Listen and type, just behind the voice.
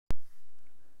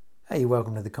Hey,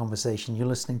 welcome to The Conversation. You're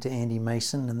listening to Andy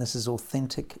Mason, and this is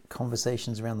authentic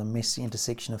conversations around the messy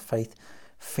intersection of faith,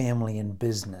 family, and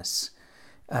business.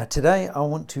 Today, I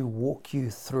want to walk you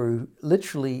through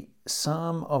literally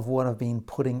some of what I've been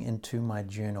putting into my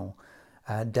journal.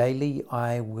 Daily,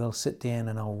 I will sit down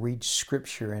and I'll read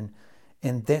scripture,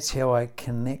 and that's how I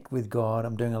connect with God.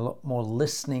 I'm doing a lot more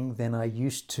listening than I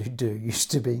used to do.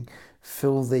 Used to be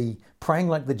praying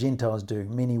like the Gentiles do,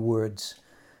 many words.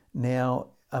 Now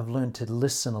I've learned to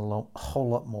listen a whole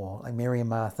lot more. Like Mary and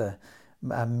Martha,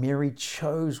 Mary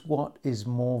chose what is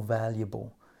more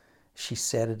valuable. She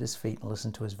sat at his feet and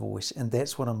listened to his voice. And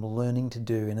that's what I'm learning to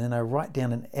do. And then I write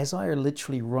down, and as I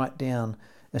literally write down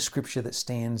a scripture that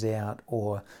stands out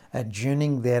or a journey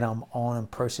that I'm on and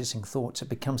processing thoughts, it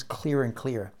becomes clearer and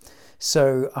clearer.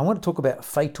 So I want to talk about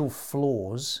fatal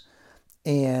flaws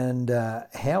and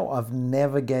how I've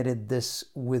navigated this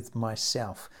with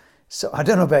myself. So I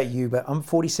don't know about you, but I'm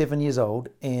 47 years old,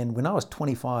 and when I was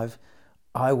 25,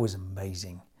 I was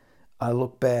amazing. I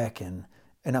look back and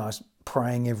I was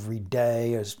praying every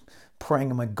day. I was praying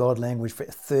in my God language for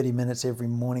 30 minutes every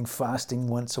morning, fasting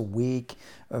once a week,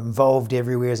 involved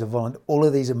everywhere as a volunteer, all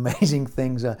of these amazing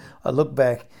things. I look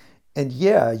back, and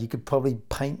yeah, you could probably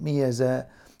paint me as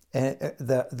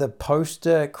the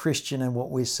poster Christian and what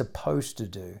we're supposed to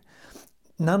do.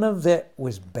 None of that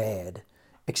was bad,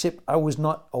 except I was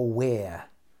not aware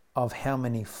of how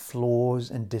many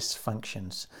flaws and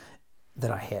dysfunctions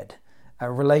that I had.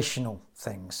 Relational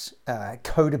things,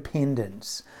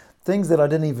 codependence, things that I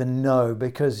didn't even know,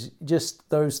 because just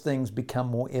those things become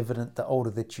more evident the older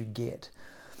that you get.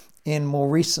 And more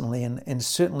recently, and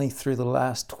certainly through the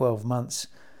last 12 months,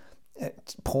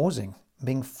 pausing,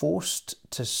 being forced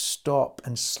to stop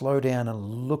and slow down and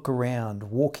look around,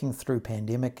 walking through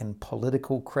pandemic and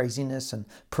political craziness and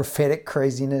prophetic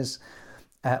craziness.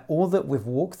 All that we've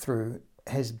walked through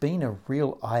has been a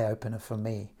real eye-opener for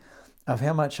me of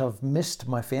how much I've missed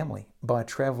my family by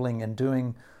traveling and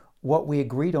doing what we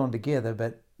agreed on together,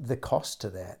 but the cost to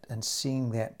that, and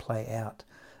seeing that play out.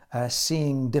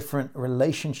 Seeing different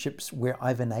relationships where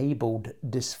I've enabled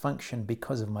dysfunction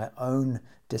because of my own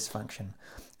dysfunction.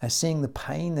 Seeing the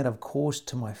pain that I've caused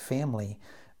to my family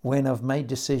when I've made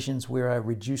decisions where I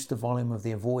reduce the volume of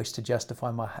their voice to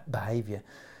justify my behavior.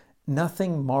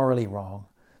 Nothing morally wrong,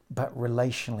 but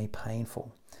relationally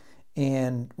painful.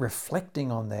 And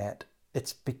reflecting on that,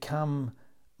 it's become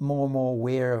more and more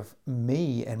aware of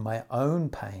me and my own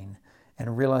pain,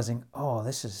 and realizing, oh,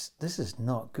 this is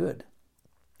not good.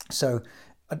 So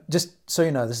just so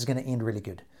you know, this is going to end really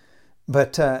good.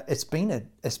 But it's been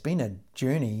a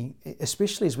journey,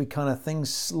 especially as we kind of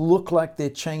things look like they're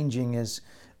changing, as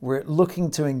we're looking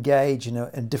to engage in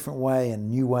a different way and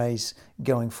new ways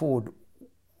going forward,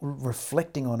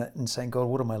 reflecting on it and saying, God,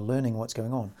 what am I learning? What's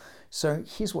going on? So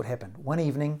here's what happened. One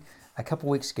evening, a couple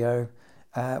of weeks ago,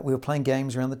 we were playing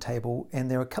games around the table, and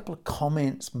there were a couple of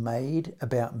comments made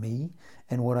about me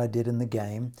and what I did in the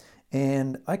game.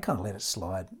 And I kind of let it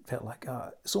slide. Felt like,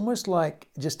 it's almost like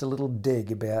just a little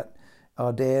dig about,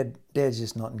 oh, Dad's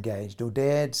just not engaged, or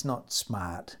Dad's not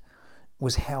smart,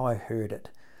 was how I heard it.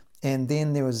 And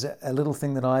then there was a little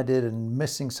thing that I did and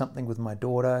missing something with my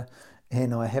daughter,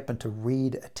 and I happened to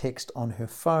read a text on her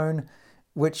phone,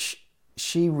 which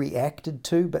she reacted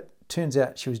to, but turns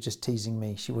out she was just teasing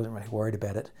me. She wasn't really worried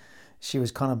about it. She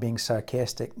was kind of being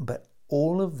sarcastic, but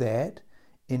all of that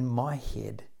in my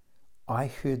head, I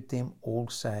heard them all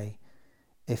say,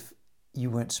 if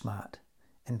you weren't smart,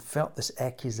 and felt this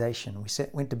accusation.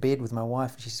 Went to bed with my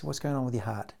wife, and she said, what's going on with your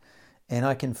heart? And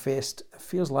I confessed, it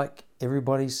feels like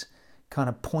everybody's kind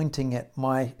of pointing at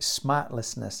my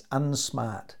smartlessness,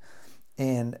 unsmart,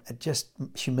 and it just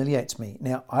humiliates me.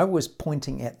 Now, I was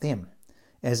pointing at them,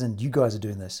 as in, you guys are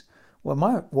doing this. Well,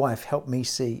 my wife helped me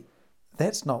see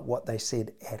that's not what they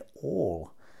said at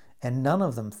all, and none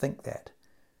of them think that.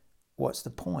 What's the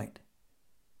point?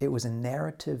 It was a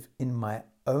narrative in my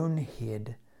own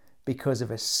head because of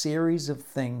a series of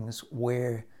things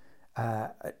where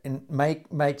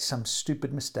made some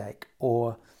stupid mistake,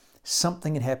 or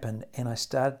something had happened, and I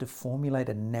started to formulate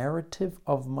a narrative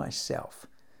of myself.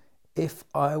 If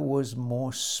I was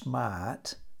more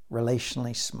smart,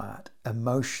 relationally smart,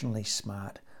 emotionally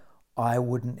smart, I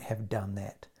wouldn't have done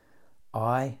that.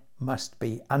 I must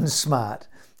be unsmart,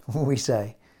 we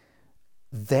say.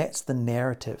 That's the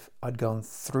narrative I'd gone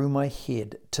through my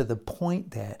head, to the point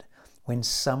that when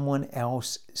someone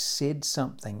else said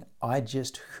something, I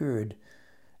just heard,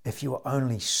 if you were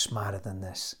only smarter than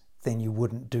this, then you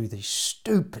wouldn't do these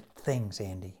stupid things,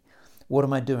 Andy. What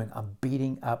am I doing? I'm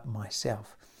beating up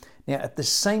myself. Now, at the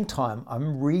same time,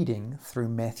 I'm reading through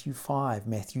Matthew 5,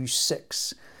 Matthew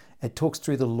 6, It talks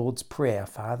through the Lord's Prayer.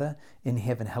 Father in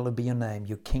heaven, hallowed be your name.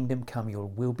 Your kingdom come, your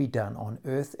will be done on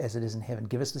earth as it is in heaven.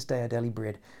 Give us this day our daily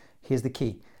bread. Here's the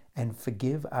key. And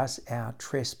forgive us our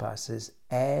trespasses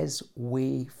as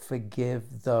we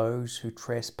forgive those who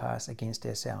trespass against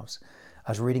ourselves.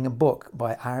 I was reading a book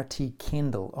by R.T.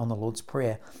 Kendall on the Lord's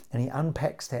Prayer, and he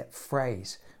unpacks that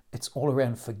phrase. It's all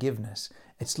around forgiveness.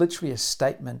 It's literally a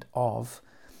statement of,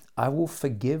 I will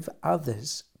forgive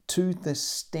others to the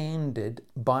standard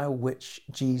by which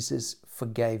Jesus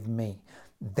forgave me.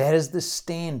 That is the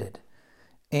standard.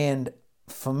 And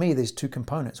for me, there's two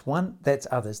components. One, that's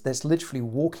others. That's literally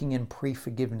walking in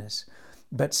pre-forgiveness.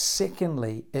 But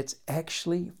secondly, it's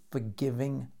actually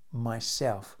forgiving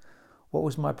myself. What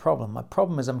was my problem? My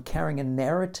problem is I'm carrying a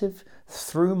narrative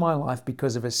through my life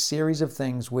because of a series of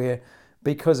things where,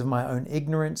 because of my own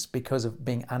ignorance, because of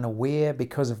being unaware,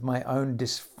 because of my own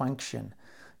dysfunction,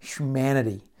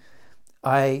 humanity,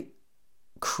 I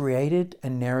created a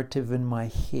narrative in my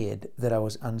head that I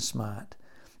was unsmart.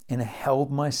 And I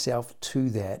held myself to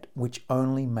that, which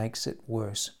only makes it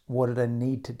worse. What did I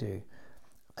need to do?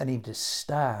 I need to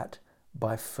start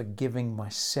by forgiving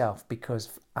myself,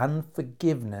 because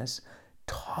unforgiveness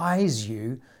ties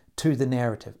you to the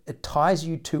narrative. It ties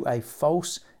you to a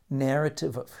false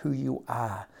narrative of who you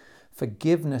are.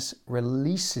 Forgiveness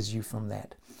releases you from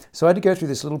that. So I had to go through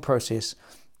this little process,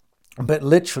 but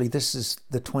literally this is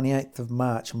the 28th of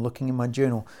March. I'm looking in my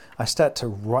journal. I start to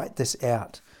write this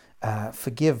out.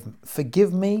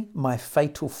 Forgive me my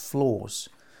fatal flaws,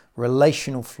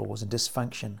 relational flaws and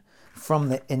dysfunction from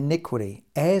the iniquity,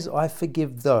 as I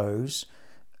forgive those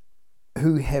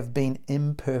who have been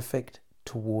imperfect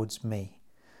towards me.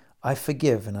 I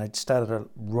forgive, and I started to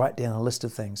write down a list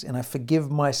of things, and I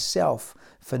forgive myself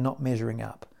for not measuring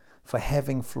up, for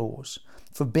having flaws,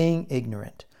 for being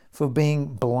ignorant, for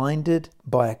being blinded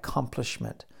by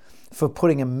accomplishment, for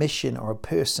putting a mission or a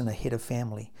person ahead of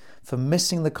family, for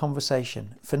missing the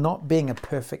conversation, for not being a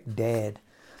perfect dad,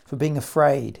 for being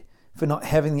afraid, for not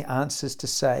having the answers to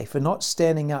say, for not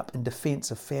standing up in defense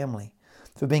of family,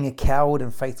 for being a coward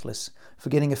and faithless, for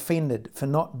getting offended, for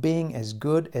not being as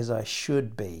good as I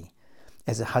should be,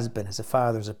 as a husband, as a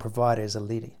father, as a provider, as a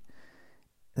leader.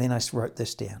 And then I wrote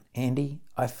this down. Andy,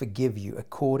 I forgive you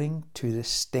according to the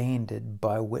standard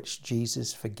by which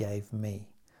Jesus forgave me.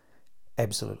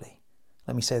 Absolutely.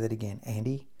 Let me say that again.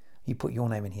 Andy, you put your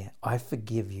name in here. I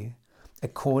forgive you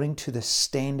according to the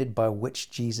standard by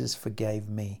which Jesus forgave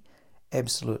me.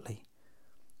 Absolutely.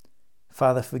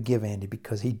 Father, forgive Andy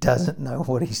because he doesn't know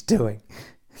what he's doing.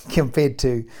 Compared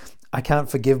to, I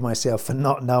can't forgive myself for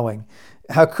not knowing.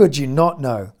 How could you not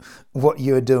know what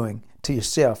you're doing to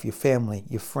yourself, your family,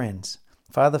 your friends?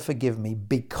 Father, forgive me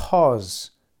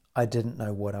because I didn't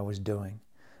know what I was doing.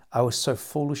 I was so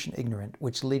foolish and ignorant,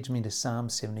 which leads me to Psalm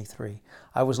 73.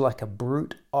 I was like a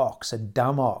brute ox, a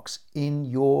dumb ox, in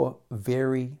your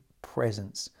very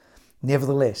presence.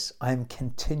 Nevertheless, I am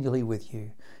continually with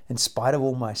you, in spite of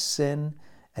all my sin,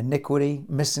 iniquity,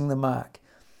 missing the mark.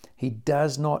 He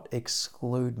does not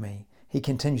exclude me. He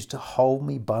continues to hold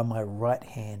me by my right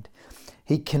hand.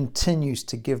 He continues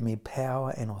to give me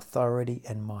power and authority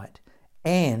and might.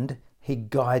 And he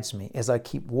guides me. As I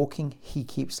keep walking, he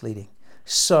keeps leading.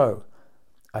 So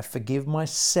I forgive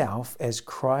myself as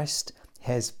Christ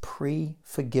has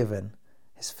forgiven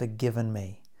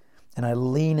me. And I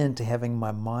lean into having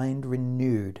my mind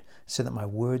renewed so that my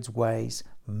words' ways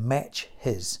match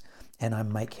his and I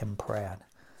make him proud.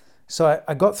 So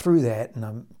I got through that, and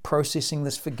I'm processing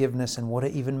this forgiveness and what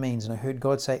it even means. And I heard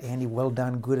God say, Andy, well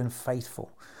done, good and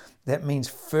faithful. That means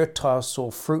fertile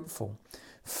soil, fruitful.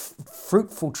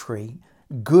 Fruitful tree,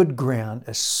 good ground,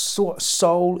 a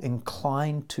soul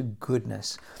inclined to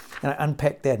goodness. And I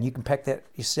unpacked that, and you can pack that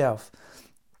yourself.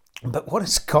 But what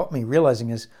it's got me realizing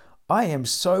is I am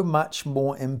so much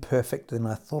more imperfect than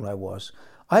I thought I was.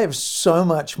 I have so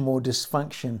much more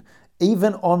dysfunction.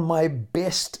 Even on my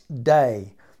best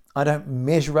day, I don't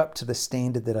measure up to the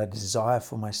standard that I desire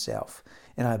for myself.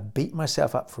 And I beat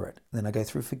myself up for it. Then I go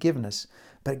through forgiveness.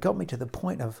 But it got me to the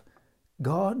point of,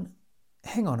 God,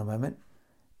 hang on a moment.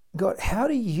 God, how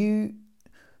do you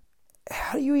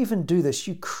even do this?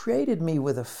 You created me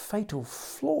with a fatal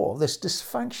flaw, this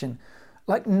dysfunction.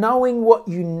 Like knowing what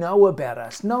you know about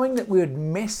us, knowing that we would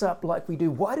mess up like we do.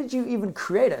 Why did you even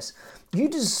create us? You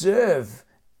deserve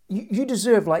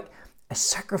like a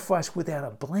sacrifice without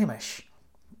a blemish.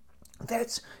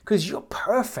 That's because you're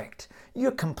perfect.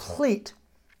 You're complete.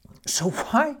 So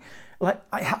why? Like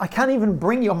I can't even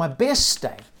bring you on my best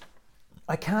day.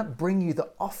 I can't bring you the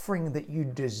offering that you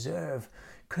deserve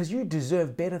because you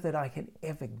deserve better than I can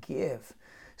ever give.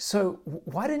 So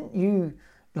why didn't you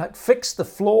like fix the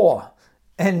flaw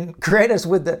and create us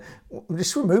with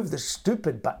just remove the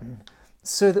stupid button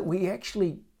so that we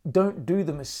actually don't do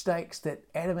the mistakes that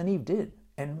Adam and Eve did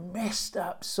and messed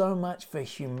up so much for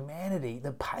humanity,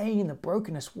 the pain, the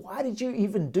brokenness. Why did you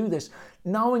even do this,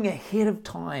 knowing ahead of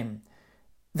time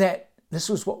that this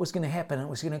was what was going to happen? It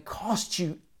was going to cost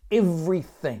you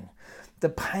everything. The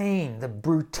pain, the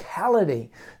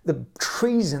brutality, the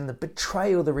treason, the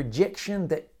betrayal, the rejection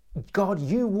that God,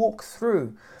 you walk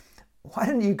through. Why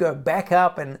didn't you go back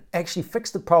up and actually fix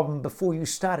the problem before you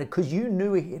started? Because you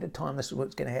knew ahead of time this is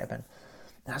what's going to happen.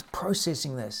 And I was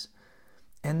processing this.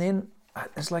 And then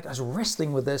it's like I was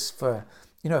wrestling with this for,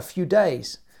 a few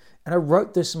days. And I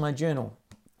wrote this in my journal.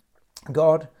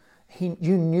 God,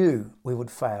 you knew we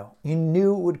would fail. You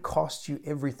knew it would cost you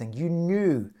everything. You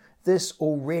knew this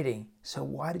already. So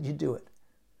why did you do it?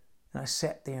 And I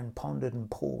sat there and pondered and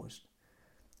paused.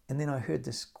 And then I heard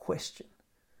this question.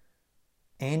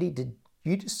 Andy, did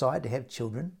you decide to have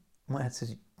children? My answer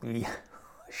is, yeah,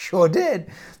 sure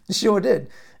did.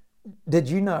 Did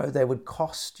you know they would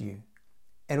cost you?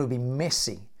 And it would be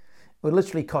messy. It would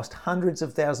literally cost hundreds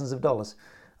of thousands of dollars.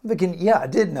 I'm thinking, yeah, I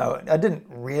did know.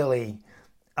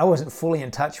 I wasn't fully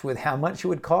in touch with how much it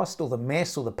would cost, or the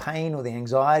mess, or the pain, or the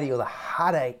anxiety, or the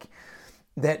heartache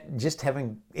that just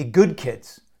having good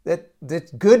kids, that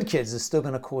good kids is still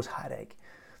going to cause heartache.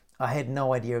 I had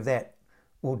no idea of that.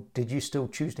 Well, did you still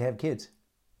choose to have kids?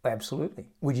 Absolutely.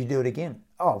 Would you do it again?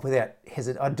 Oh, without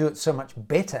hesitation. I'd do it so much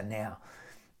better now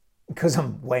because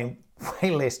I'm way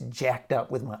less jacked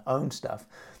up with my own stuff.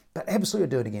 But absolutely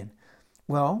I'd do it again.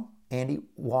 Well, Andy,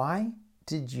 why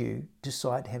did you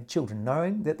decide to have children,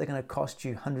 knowing that they're going to cost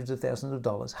you hundreds of thousands of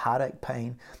dollars, heartache,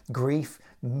 pain, grief,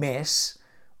 mess?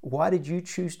 Why did you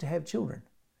choose to have children?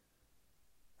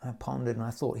 I pondered and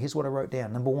I thought, here's what I wrote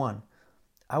down. Number one,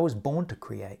 I was born to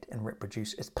create and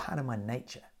reproduce. It's part of my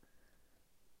nature.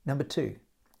 Number two,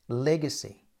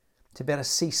 legacy. To be able to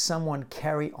see someone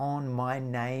carry on my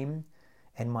name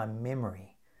and my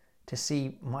memory. To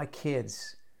see my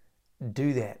kids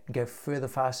do that, go further,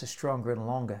 faster, stronger, and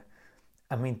longer.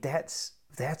 I mean, that's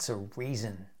a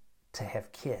reason to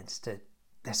have kids.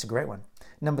 That's a great one.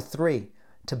 Number three,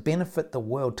 to benefit the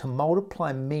world, to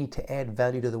multiply me, to add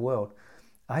value to the world.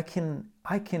 I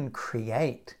can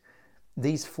create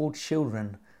these 4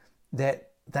 children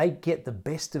that they get the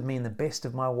best of me and the best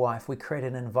of my wife. We create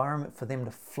an environment for them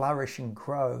to flourish and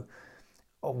grow.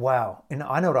 Oh, wow. And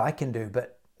I know what I can do,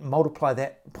 but multiply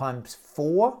that times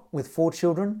 4 with 4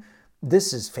 children.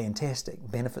 This is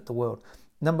fantastic. Benefit the world.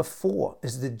 Number 4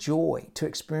 is the joy, to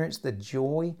experience the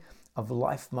joy of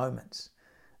life moments.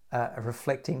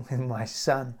 Reflecting when my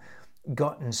son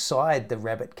got inside the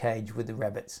rabbit cage with the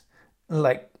rabbits.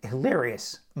 Like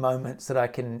hilarious moments that I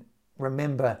can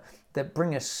remember that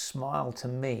bring a smile to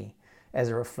me as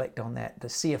I reflect on that. To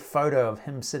see a photo of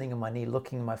him sitting on my knee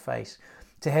looking in my face.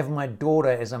 To have my daughter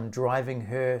as I'm driving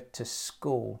her to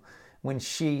school when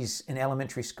she's in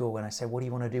elementary school, and I say, what do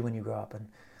you want to do when you grow up?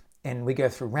 And we go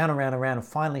through round and round and round, and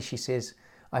finally she says,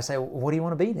 I say, well, what do you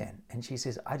want to be then? And she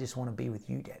says, I just want to be with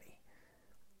you, Daddy.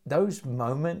 Those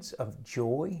moments of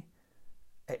joy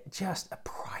just are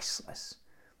priceless.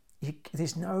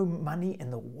 There's no money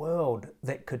in the world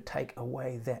that could take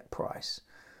away that price.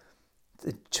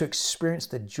 To experience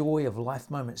the joy of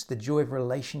life moments, the joy of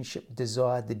relationship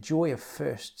desire, the joy of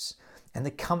firsts, and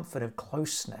the comfort of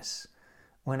closeness.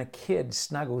 When a kid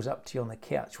snuggles up to you on the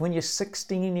couch, when your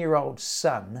 16-year-old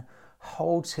son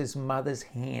holds his mother's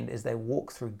hand as they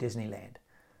walk through Disneyland,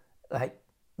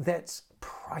 that's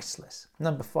priceless.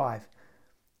 Number 5,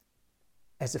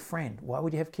 as a friend, why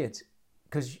would you have kids?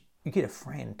 Because you get a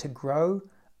friend to grow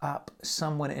up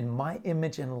someone in my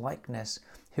image and likeness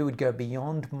who would go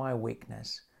beyond my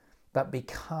weakness, but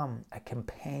become a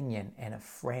companion and a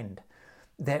friend.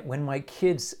 That when my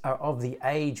kids are of the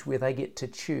age where they get to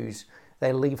choose,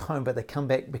 they leave home, but they come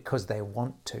back because they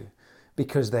want to,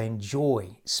 because they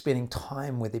enjoy spending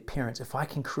time with their parents. If I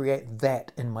can create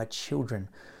that in my children,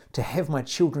 to have my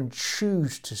children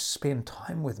choose to spend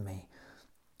time with me,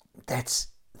 that's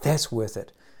worth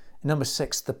it. Number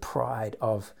 6, the pride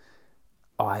of,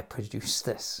 I produced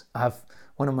this.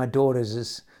 One of my daughters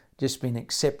has just been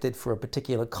accepted for a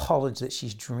particular college that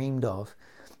she's dreamed of.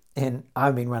 And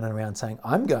I've been running around saying,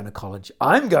 I'm going to college.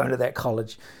 I'm going to that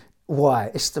college.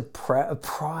 Why? It's the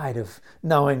pride of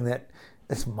knowing that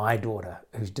it's my daughter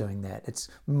who's doing that. It's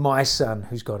my son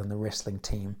who's got in the wrestling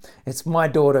team. It's my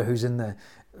daughter who's in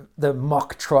the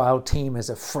mock trial team as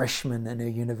a freshman in her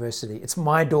university. It's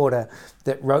my daughter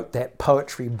that wrote that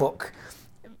poetry book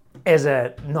as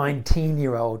a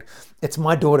 19-year-old. It's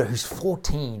my daughter who's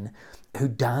 14 who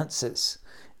dances.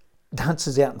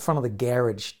 dances out in front of the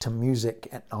garage to music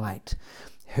at night,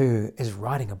 who is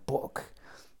writing a book.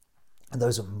 And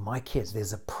those are my kids.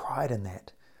 There's a pride in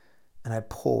that. And I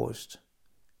paused.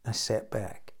 I sat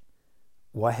back.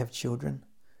 Why have children?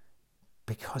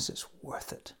 Because it's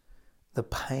worth it. The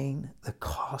pain, the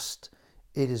cost,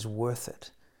 it is worth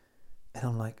it. And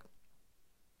I'm like,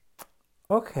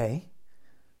 okay,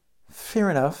 fair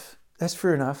enough. That's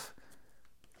fair enough.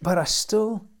 But I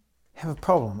still have a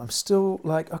problem. I'm still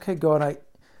like, okay, God,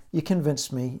 you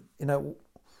convinced me.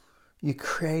 You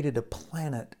created a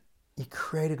planet. You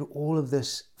created all of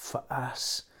this for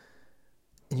us.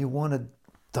 And you wanted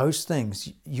those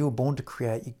things. You were born to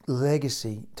create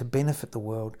legacy, to benefit the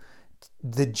world.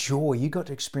 The joy, you got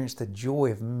to experience the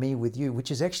joy of me with you,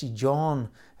 which is actually John,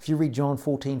 if you read John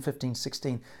 14, 15,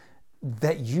 16,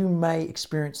 that you may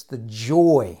experience the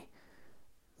joy.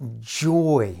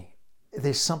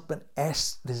 There's an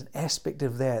aspect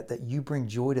of that you bring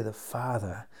joy to the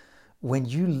Father when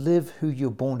you live who you're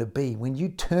born to be, when you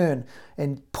turn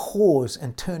and pause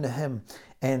and turn to Him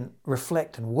and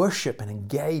reflect and worship and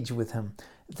engage with Him.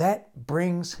 That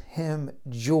brings Him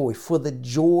joy. For the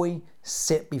joy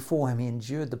set before Him, He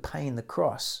endured the pain, the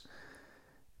cross.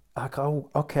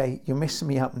 Okay, you're messing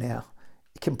me up now.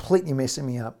 You're completely messing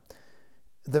me up.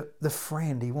 The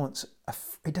friend,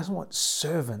 he doesn't want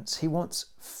servants. He wants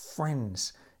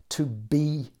friends to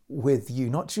be with you,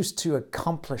 not just to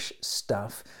accomplish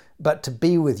stuff, but to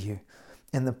be with you.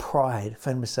 And the pride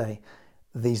for Him to say,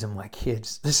 these are my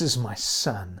kids. This is my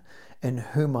son in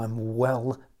whom I'm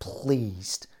well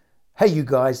pleased. Hey, you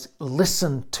guys,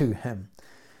 listen to him.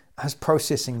 I was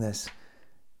processing this,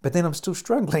 but then I'm still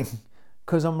struggling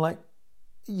because I'm like,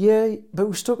 yeah, but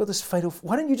we've still got this fatal.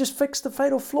 Why don't you just fix the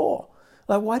fatal flaw?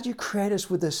 Like, why did you create us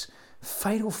with this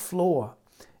fatal flaw?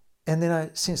 And then I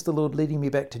sense the Lord leading me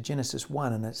back to Genesis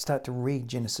 1, and I start to read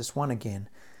Genesis 1 again.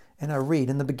 And I read,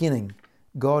 in the beginning,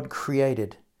 God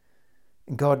created,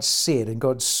 and God said, and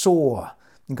God saw,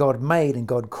 and God made, and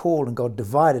God called, and God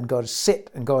divided, and God set,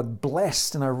 and God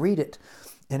blessed. And I read it,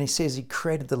 and He says He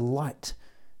created the light,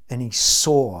 and He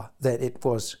saw that it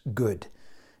was good.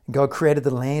 And God created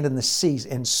the land and the seas,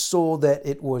 and saw that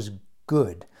it was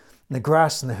good. And the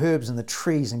grass and the herbs and the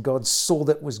trees, and God saw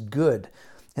that it was good.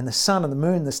 And the sun and the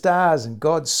moon, the stars, and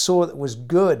God saw that it was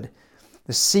good.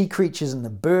 The sea creatures and the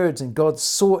birds, and God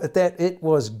saw that it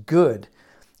was good.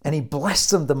 And He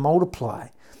blessed them to multiply.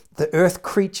 The earth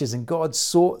creatures, and God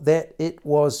saw that it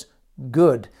was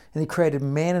good. And He created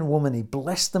man and woman. He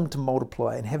blessed them to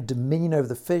multiply and have dominion over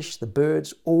the fish, the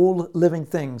birds, all living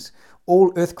things,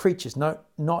 all earth creatures. No,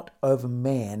 not over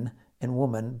man and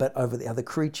woman, but over the other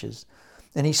creatures.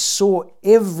 And He saw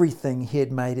everything He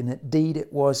had made, and indeed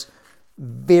it was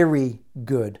very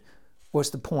good. What's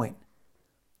the point?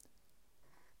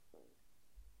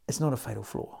 It's not a fatal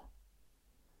flaw.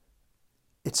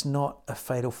 It's not a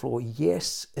fatal flaw.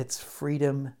 Yes, it's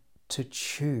freedom to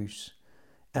choose.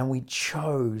 And we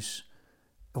chose.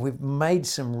 We've made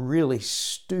some really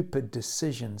stupid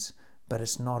decisions, but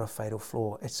it's not a fatal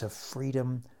flaw. It's a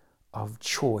freedom of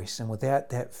choice. And without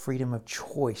that freedom of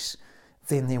choice,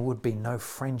 then there would be no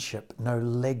friendship, no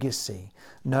legacy,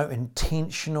 no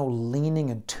intentional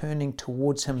leaning and turning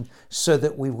towards Him so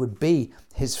that we would be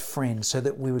His friend, so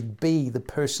that we would be the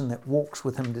person that walks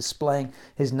with Him, displaying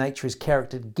His nature, His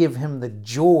character, give Him the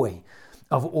joy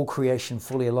of all creation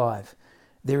fully alive.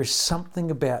 There is something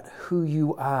about who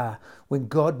you are. When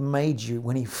God made you,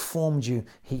 when He formed you,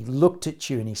 He looked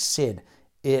at you and He said,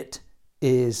 it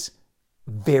is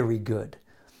very good.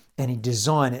 And He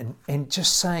designed it, and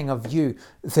just saying of you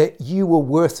that you were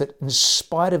worth it in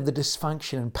spite of the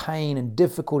dysfunction and pain and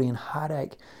difficulty and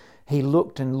heartache. He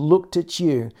looked at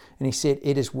you and He said,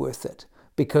 it is worth it,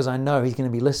 because I know He's going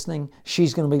to be listening.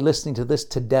 She's going to be listening to this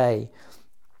today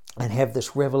and have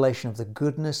this revelation of the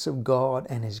goodness of God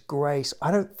and His grace.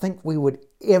 I don't think we would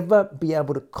ever be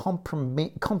able to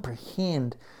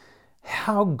comprehend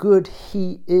how good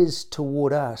He is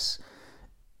toward us,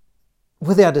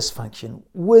 with our dysfunction,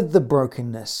 with the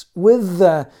brokenness, with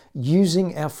the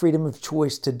using our freedom of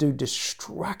choice to do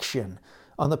destruction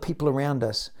on the people around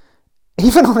us.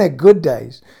 Even on our good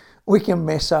days, we can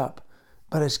mess up.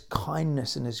 But His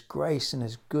kindness and His grace and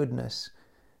His goodness,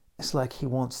 it's like He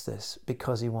wants this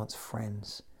because He wants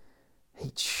friends.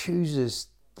 He chooses,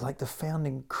 like the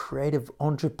founding creative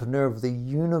entrepreneur of the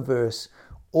universe,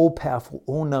 all-powerful,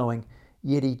 all-knowing,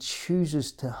 yet He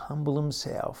chooses to humble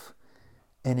Himself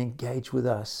and engage with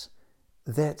us.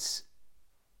 That's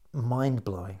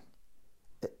mind-blowing.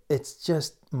 It's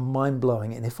just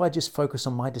mind-blowing. And if I just focus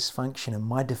on my dysfunction and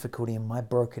my difficulty and my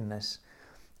brokenness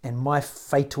and my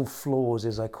fatal flaws,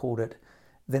 as I called it,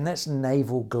 then that's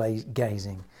navel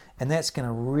gazing. And that's going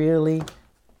to really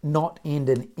not end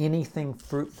in anything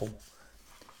fruitful.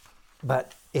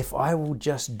 But if I will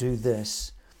just do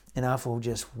this, and I will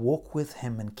just walk with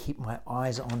him and keep my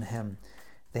eyes on him,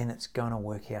 then it's going to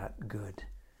work out good.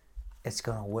 It's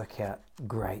going to work out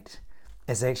great.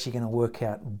 It's actually going to work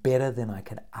out better than I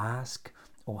could ask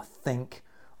or think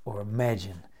or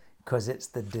imagine, because it's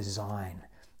the design.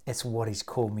 It's what he's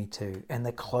called me to. And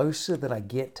the closer that I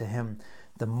get to him,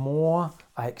 the more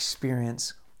I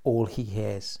experience all he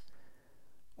has.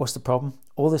 What's the problem?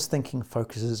 All this thinking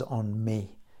focuses on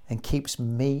me and keeps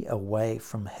me away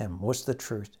from him. What's the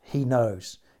truth? He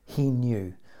knows. He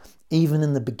knew. Even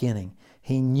in the beginning,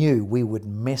 he knew we would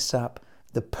mess up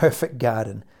the perfect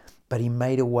garden, but he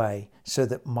made a way so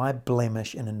that my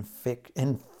blemish and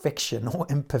infection or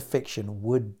imperfection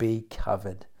would be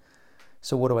covered.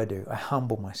 So what do? I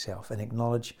humble myself and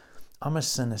acknowledge I'm a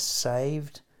sinner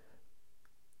saved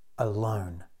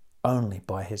alone, only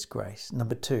by his grace.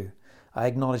 Number 2, I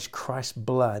acknowledge Christ's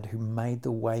blood who made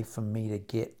the way for me to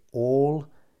get all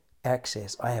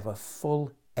access. I have a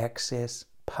full access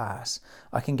pass.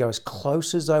 I can go as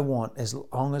close as I want as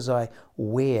long as I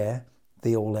wear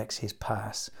the all access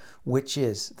pass, which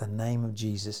is the name of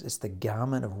Jesus. It's the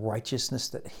garment of righteousness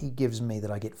that he gives me,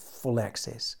 that I get full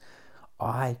access.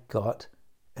 I got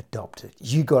adopted.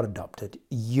 You got adopted.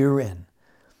 You're in.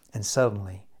 And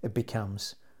suddenly it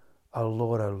becomes, oh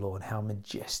Lord, how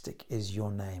majestic is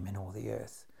your name in all the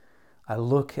earth. I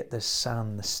look at the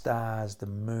sun, the stars, the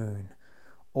moon,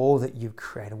 all that you've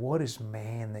created. What is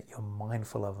man that you're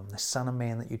mindful of him? The Son of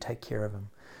Man that you take care of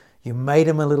him. You made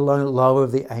him a little lower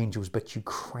of the angels, but you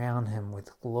crown him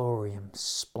with glory and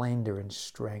splendor and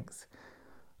strength.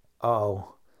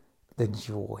 Oh, the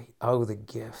joy. Oh, the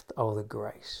gift. Oh, the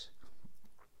grace.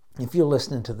 If you're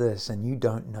listening to this and you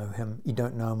don't know him, you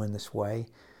don't know him in this way,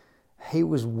 he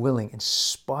was willing, in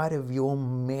spite of your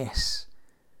mess,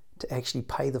 to actually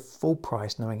pay the full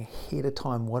price, knowing ahead of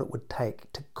time what it would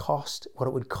take to cost, what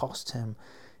it would cost him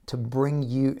to bring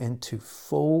you into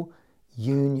full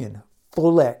union,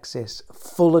 full access,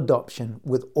 full adoption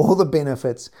with all the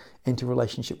benefits into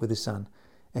relationship with his Son.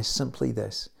 And simply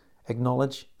this: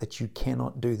 acknowledge that you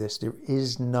cannot do this. There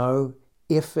is no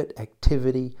effort,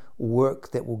 activity,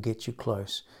 work that will get you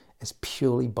close. It's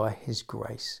purely by his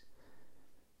grace.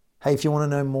 Hey, if you want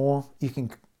to know more, you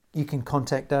can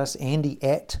contact us, Andy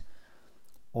at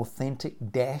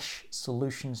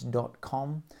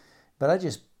authentic-solutions.com. But I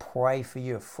just pray for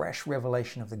you a fresh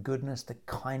revelation of the goodness, the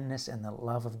kindness, and the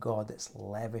love of God that's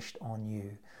lavished on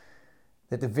you.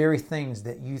 That the very things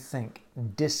that you think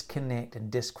disconnect and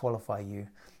disqualify you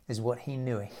is what he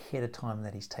knew ahead of time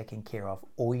that he's taken care of.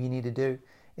 All you need to do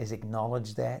is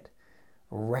acknowledge that,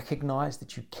 recognize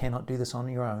that you cannot do this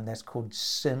on your own. That's called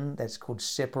sin, that's called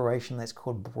separation, that's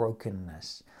called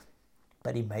brokenness.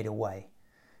 But he made a way.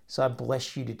 So I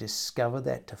bless you to discover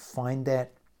that, to find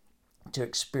that, to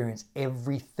experience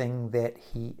everything that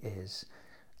he is.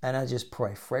 And I just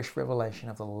pray fresh revelation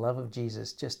of the love of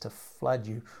Jesus just to flood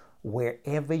you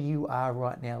wherever you are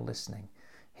right now listening.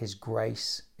 His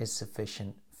grace is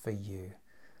sufficient for you.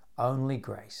 Only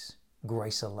grace,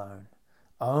 grace alone.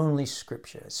 Only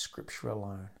Scripture, Scripture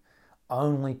alone.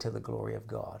 Only to the glory of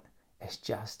God. It's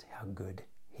just how good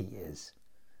he is.